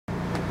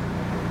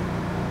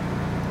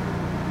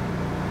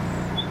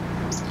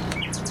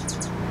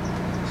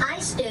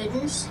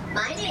students.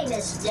 My name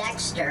is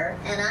Dexter,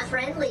 and I'm a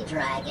friendly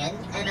dragon,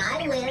 and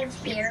I live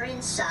here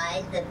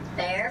inside the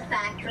Bear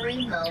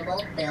Factory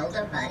Mobile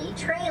Build-A-Buddy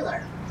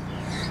trailer.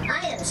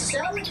 I am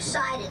so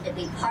excited to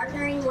be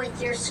partnering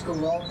with your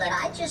school that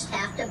I just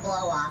have to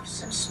blow off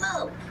some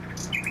smoke.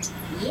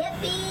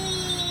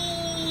 Yippee!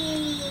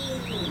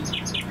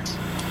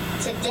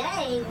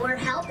 Today, we're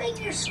helping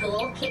your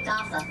school kick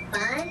off a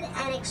fun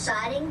and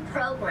exciting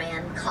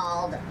program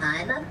called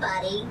I'm a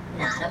Buddy,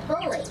 Not a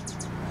Bully.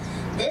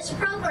 This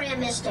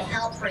program is to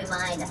help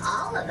remind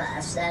all of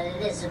us that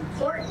it is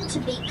important to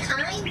be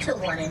kind to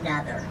one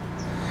another.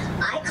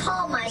 I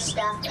call my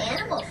stuffed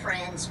animal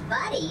friends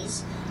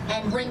buddies,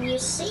 and when you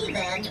see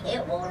them,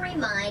 it will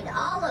remind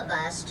all of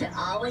us to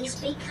always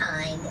be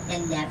kind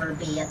and never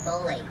be a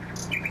bully.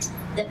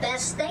 The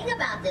best thing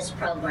about this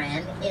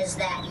program is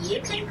that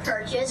you can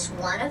purchase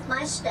one of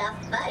my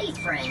stuffed buddy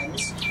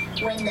friends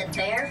when the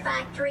Bear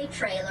Factory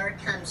trailer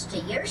comes to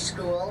your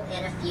school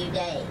in a few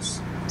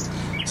days.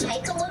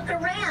 Take a look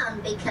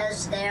around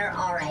because there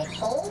are a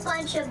whole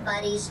bunch of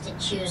buddies to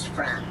choose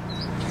from.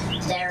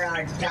 There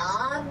are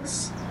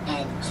dogs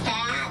and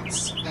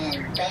cats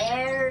and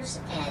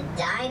bears and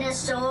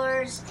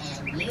dinosaurs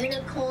and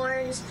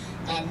unicorns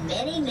and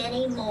many,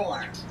 many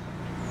more.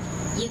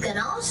 You can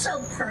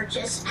also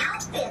purchase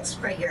outfits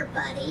for your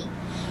buddy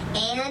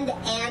and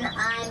an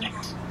I'm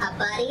a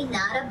Buddy,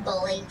 Not a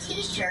Bully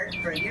t-shirt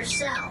for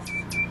yourself.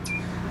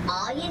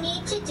 All you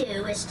need to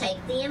do is take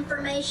the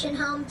information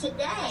home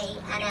today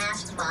and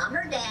ask Mom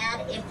or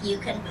Dad if you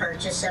can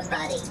purchase a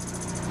buddy.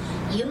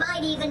 You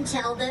might even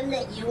tell them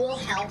that you will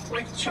help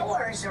with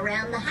chores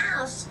around the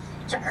house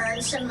to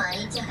earn some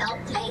money to help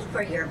pay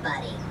for your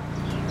buddy.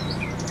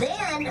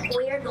 Then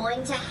we are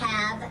going to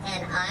have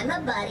an I'm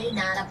a Buddy,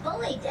 Not a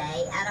Bully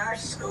day at our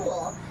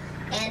school,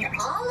 and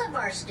all of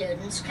our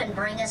students can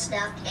bring a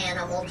stuffed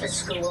animal to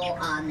school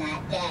on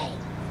that day.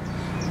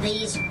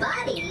 These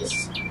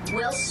buddies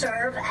will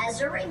serve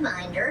as a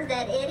reminder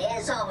that it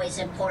is always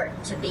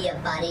important to be a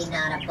buddy,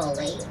 not a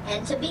bully,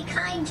 and to be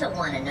kind to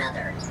one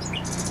another.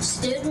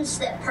 Students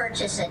that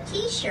purchase a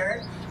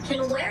t-shirt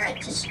can wear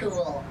it to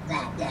school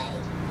that day.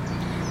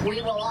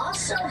 We will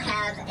also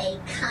have a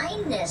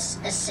kindness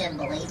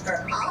assembly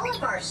for all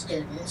of our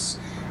students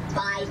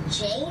by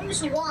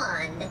James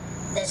Wan,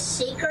 the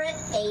secret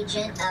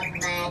agent of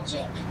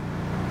magic.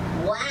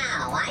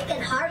 Wow, I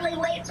can hardly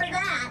wait for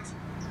that.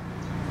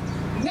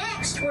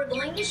 Next, we're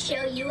going to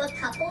show you a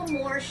couple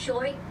more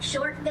short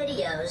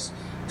videos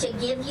to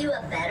give you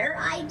a better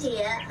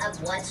idea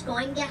of what's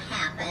going to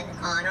happen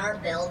on our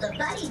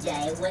Build-A-Buddy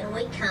Day when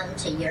we come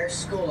to your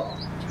school.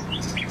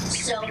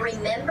 So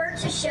remember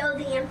to show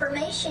the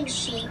information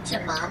sheet to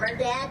Mom or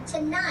Dad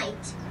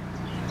tonight.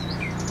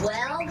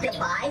 Well,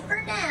 goodbye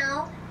for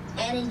now,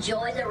 and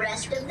enjoy the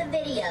rest of the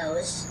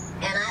videos.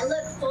 And I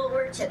look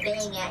forward to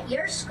being at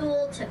your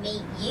school to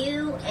meet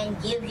you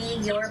and give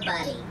you your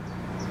buddy.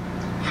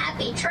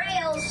 Happy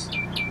trails!